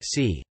massacre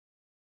c.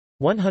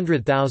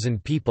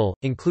 100,000 people,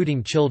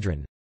 including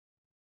children.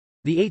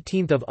 The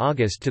 18th of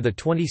August to the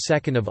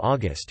 22nd of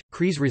August,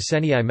 Kries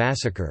Rasenii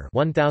massacre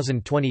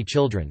 1,020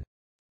 children.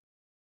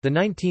 The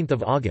 19th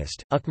of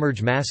August,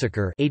 Ukmerge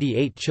massacre,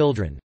 88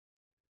 children.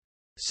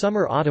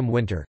 Summer Autumn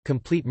Winter,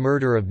 complete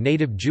murder of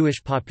native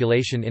Jewish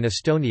population in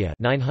Estonia,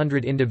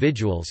 900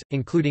 individuals,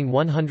 including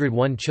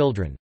 101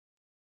 children.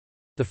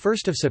 The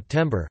 1st of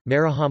September,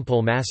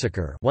 Marijampol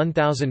massacre,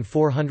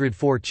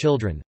 1404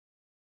 children.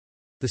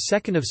 The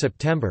 2nd of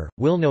September,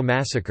 Wilno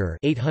massacre,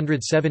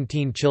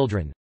 817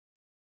 children.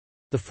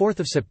 The 4th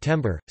of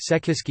September,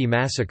 Sekiski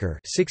massacre,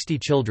 60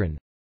 children.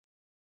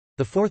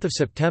 The 4th of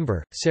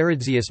September,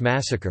 Saradzius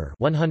massacre,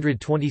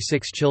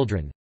 126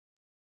 children.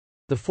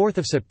 The 4th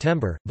of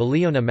September,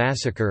 Valiona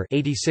massacre,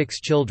 86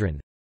 children.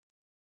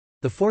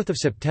 The 4th of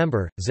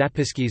September,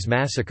 Zapiskis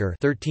massacre,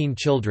 13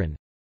 children.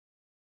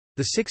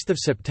 The 6th of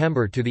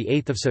September to the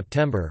 8th of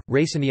September,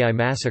 Rasenii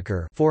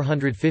massacre,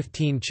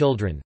 415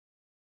 children.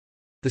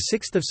 The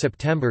 6th of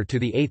September to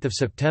the 8th of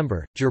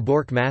September,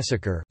 Jerbork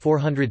massacre,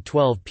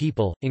 412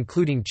 people,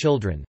 including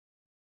children.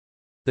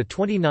 The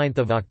 29th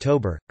of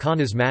October,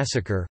 Kaunas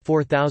massacre,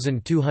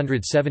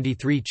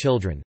 4,273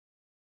 children.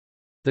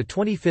 The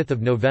 25th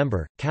of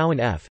November, Cowan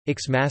F.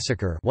 X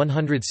massacre,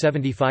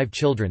 175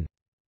 children.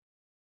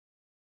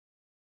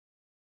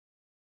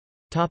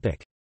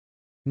 Topic: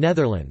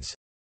 Netherlands.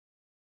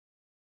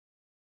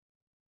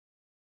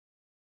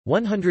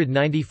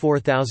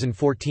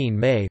 194,014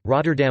 May,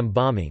 Rotterdam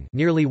bombing,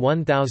 nearly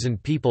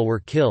 1,000 people were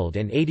killed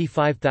and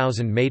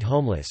 85,000 made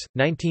homeless.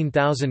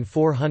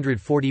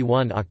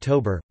 19,441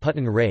 October,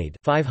 Putten raid,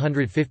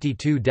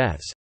 552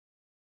 deaths.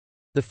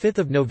 The 5th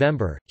of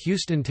November,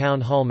 Houston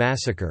Town Hall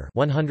massacre,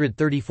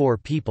 134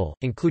 people,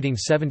 including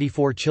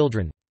 74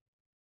 children.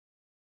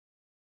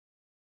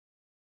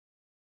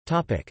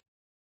 Topic: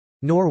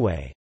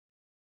 Norway.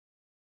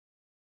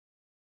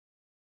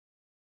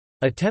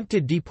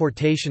 Attempted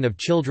deportation of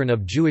children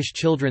of Jewish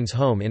Children's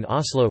Home in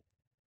Oslo.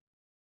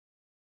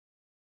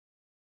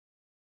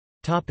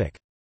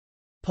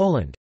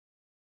 Poland.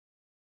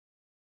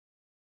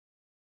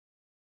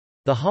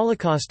 The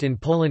Holocaust in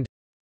Poland.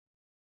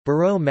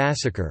 Barrow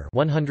massacre,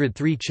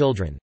 103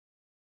 children.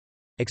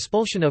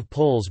 Expulsion of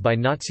Poles by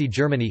Nazi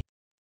Germany.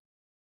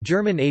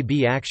 German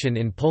AB action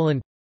in Poland.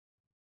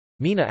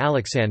 Mina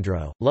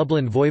Alexandro,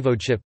 Lublin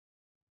Voivodeship.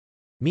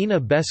 Mina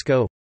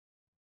Besko.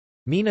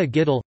 Mina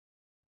Giddel.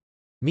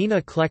 Mina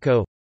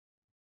Kleko.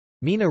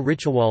 Mina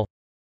Ritual.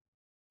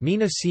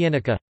 Mina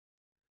Sienica.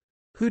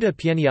 Huda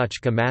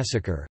Pieniachka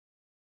massacre.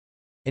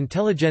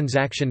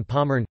 Intelligenzaktion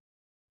Pommern.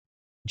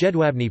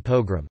 Jedwabny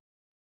pogrom.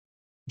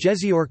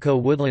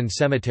 Jeziorko Woodland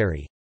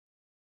Cemetery.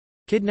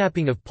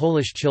 Kidnapping of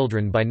Polish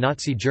children by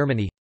Nazi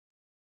Germany.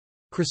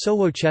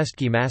 Krasowo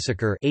Chestki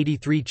massacre,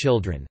 83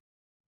 children.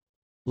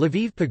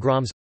 Lviv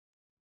pogroms.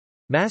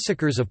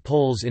 Massacres of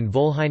Poles in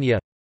Volhynia.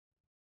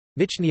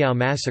 Michniau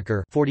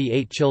massacre,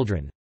 48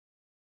 children.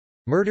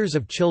 Murders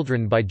of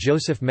children by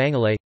Joseph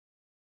Mengele.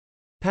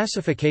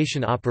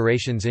 Pacification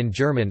operations in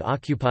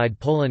German-occupied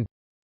Poland.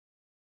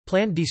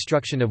 Planned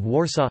destruction of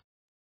Warsaw.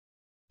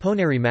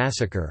 Ponary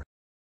massacre.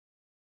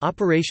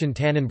 Operation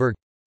Tannenberg.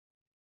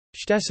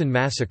 Szczecin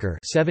massacre,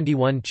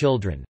 71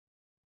 children.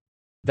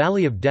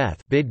 Valley of Death,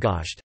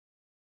 Bydgoszcz.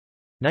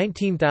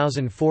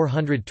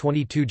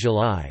 19,422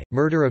 July,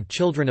 murder of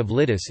children of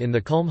Litis in the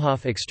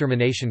Kulmhof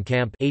extermination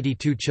camp,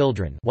 82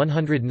 children.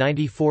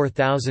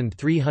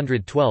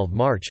 194,312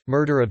 March,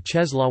 murder of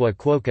Czesława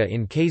Kwoka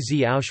in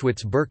KZ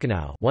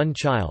Auschwitz-Birkenau, 1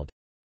 child.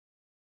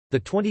 The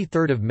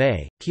 23rd of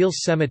May,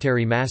 Kielce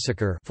Cemetery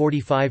massacre,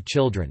 45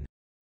 children.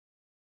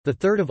 The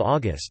 3rd of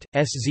August,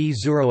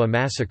 SZ Zurowa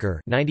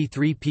massacre,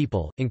 93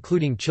 people,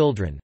 including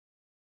children.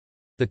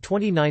 The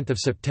 29th of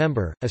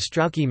September,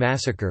 Ostrowki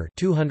massacre,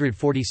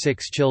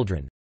 246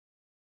 children.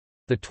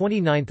 The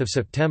 29th of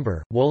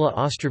September, Wola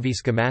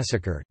Ostrowiecka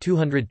massacre,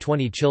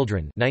 220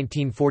 children,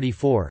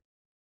 1944.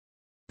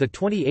 The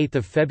 28th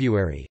of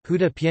February,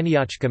 Huda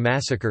Pieniachka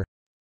massacre.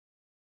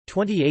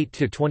 28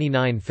 to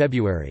 29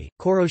 February,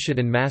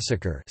 Koroshadin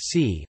massacre,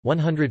 c.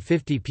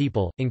 150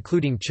 people,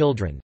 including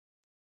children.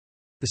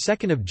 The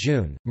 2nd of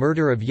June,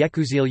 murder of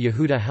Yekuzil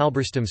Yehuda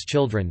Halberstam's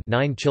children,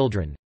 9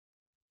 children.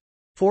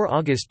 4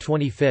 August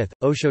 25,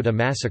 Oshota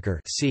massacre,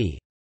 c.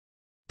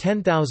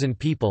 10,000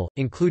 people,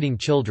 including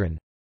children.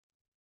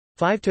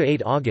 5 to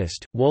 8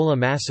 August, Wola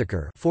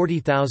massacre,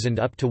 40,000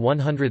 up to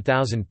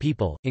 100,000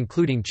 people,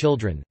 including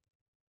children.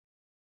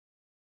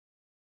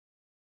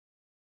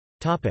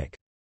 Topic: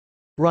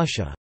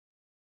 Russia.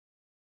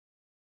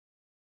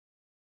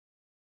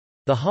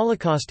 The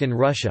Holocaust in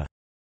Russia.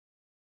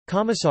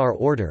 Commissar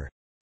order.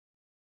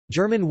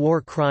 German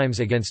war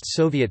crimes against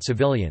Soviet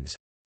civilians.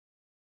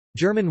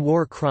 German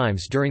war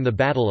crimes during the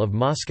Battle of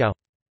Moscow.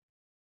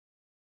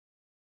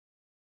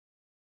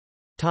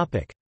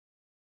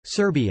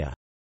 Serbia.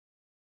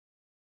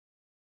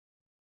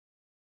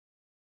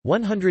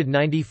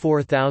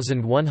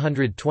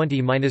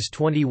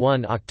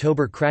 194,120–21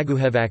 October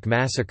Kragujevac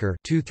massacre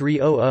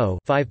 2300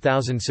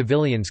 5,000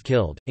 civilians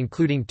killed,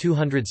 including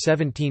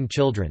 217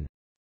 children.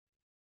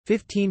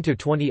 15 to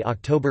 20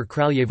 October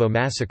Kraljevo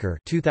massacre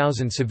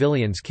 2,000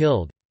 civilians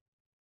killed.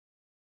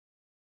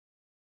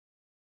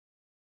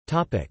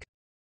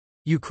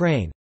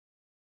 Ukraine.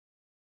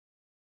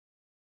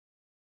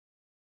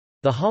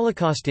 The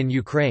Holocaust in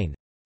Ukraine.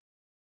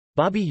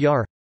 Babi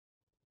Yar.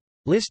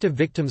 List of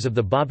victims of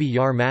the Babi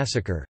Yar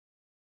massacre.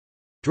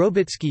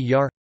 Drobytsky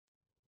Yar.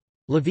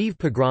 Lviv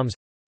pogroms.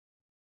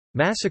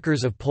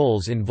 Massacres of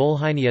Poles in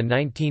Volhynia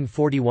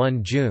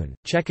 1941 June,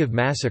 Chekhov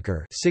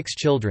massacre 6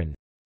 children.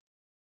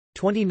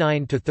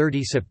 29 to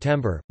 30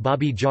 September,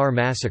 Babi Jar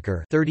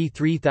massacre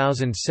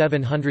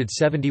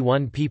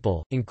 33,771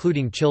 people,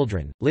 including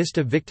children. List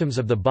of victims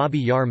of the Babi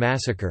Yar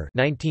massacre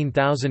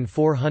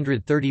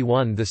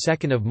 19,431. The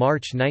 2nd of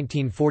March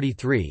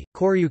 1943,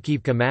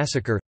 Koryukivka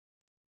massacre.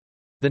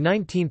 The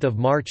 19th of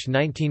March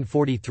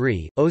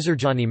 1943,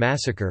 Ozerjani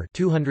massacre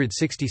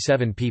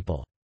 267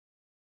 people.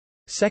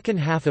 Second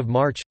half of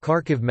March,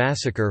 Kharkiv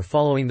massacre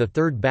following the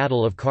Third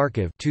Battle of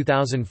Kharkiv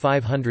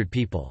 2,500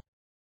 people.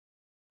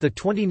 The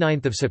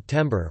 29th of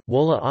September,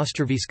 Wola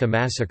Ostroviska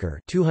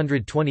massacre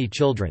 220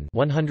 children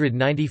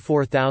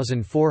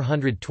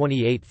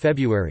 194,428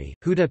 February,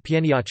 Huta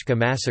Pieniachka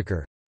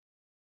massacre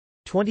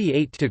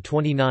 28 to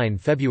 29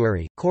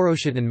 February,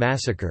 Koroshetin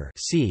massacre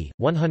c.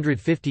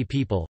 150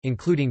 people,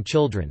 including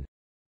children.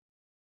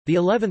 The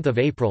 11th of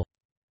April.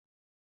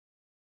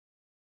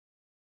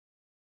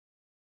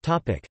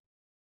 Topic.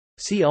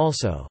 See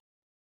also: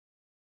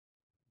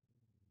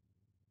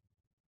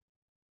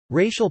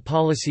 Racial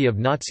policy of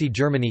Nazi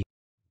Germany,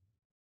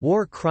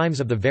 War crimes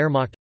of the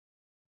Wehrmacht,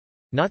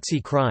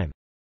 Nazi crime,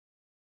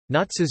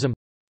 Nazism,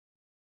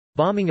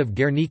 bombing of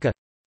Guernica,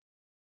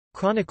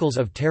 Chronicles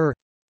of Terror,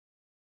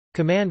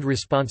 Command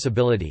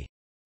responsibility,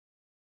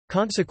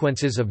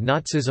 Consequences of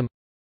Nazism,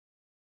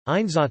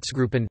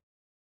 Einsatzgruppen,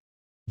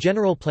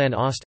 Generalplan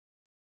Ost,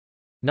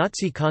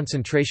 Nazi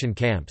concentration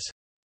camps,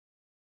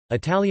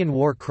 Italian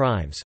war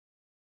crimes,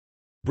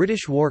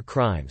 British war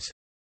crimes,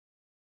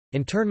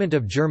 Internment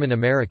of German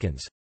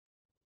Americans,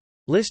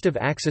 List of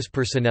Axis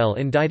personnel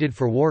indicted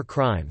for war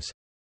crimes,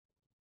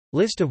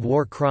 List of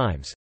war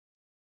crimes,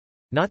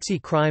 Nazi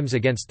crimes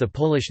against the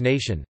Polish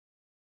nation,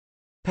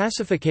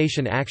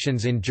 Pacification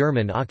actions in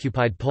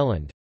German-occupied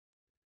Poland,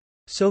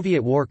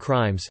 Soviet war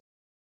crimes,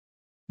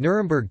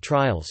 Nuremberg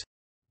trials,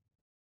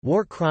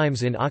 War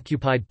crimes in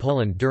occupied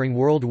Poland during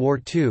World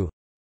War II,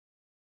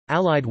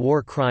 Allied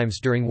war crimes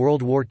during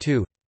World War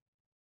II.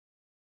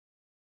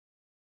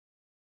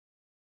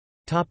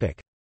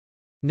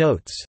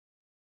 Notes.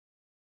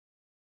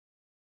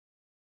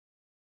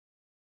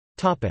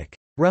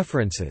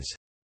 References.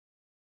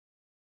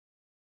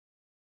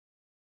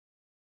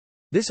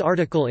 This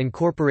article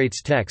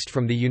incorporates text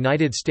from the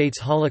United States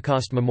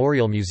Holocaust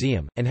Memorial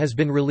Museum, and has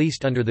been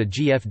released under the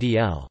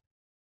GFDL.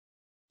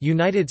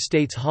 United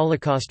States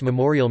Holocaust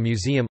Memorial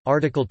Museum –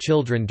 article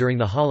Children During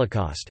the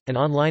Holocaust, and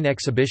online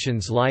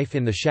exhibitions Life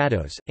in the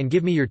Shadows, and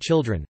Give Me Your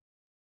Children.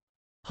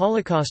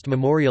 Holocaust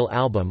Memorial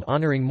Album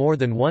honoring more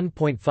than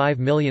 1.5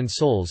 million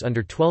souls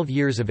under 12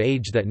 years of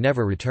age that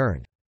never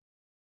returned.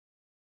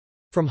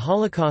 From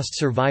Holocaust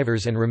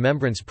Survivors and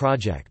Remembrance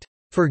Project,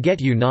 Forget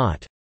You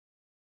Not.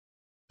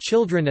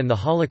 Children and the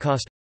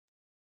Holocaust.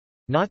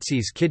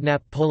 Nazis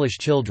kidnap Polish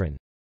children.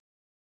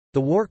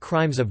 The War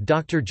Crimes of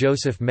Dr.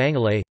 Joseph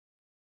Mengele.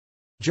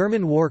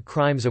 German War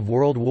Crimes of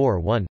World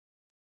War I.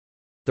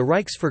 The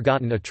Reich's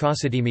Forgotten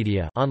Atrocity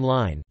Media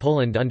online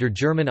Poland under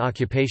German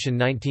occupation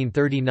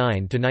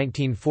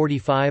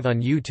 1939–1945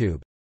 on YouTube.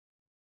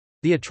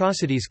 The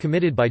atrocities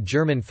committed by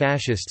German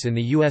fascists in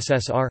the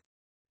USSR.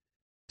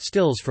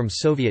 Stills from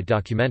Soviet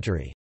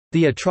documentary,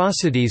 The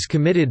Atrocities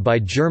Committed by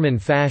German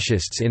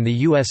Fascists in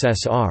the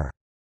USSR.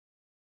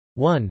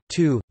 1,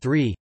 2,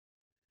 3.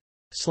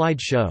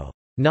 Slideshow.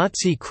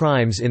 Nazi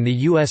Crimes in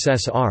the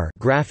USSR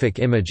graphic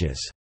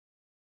images.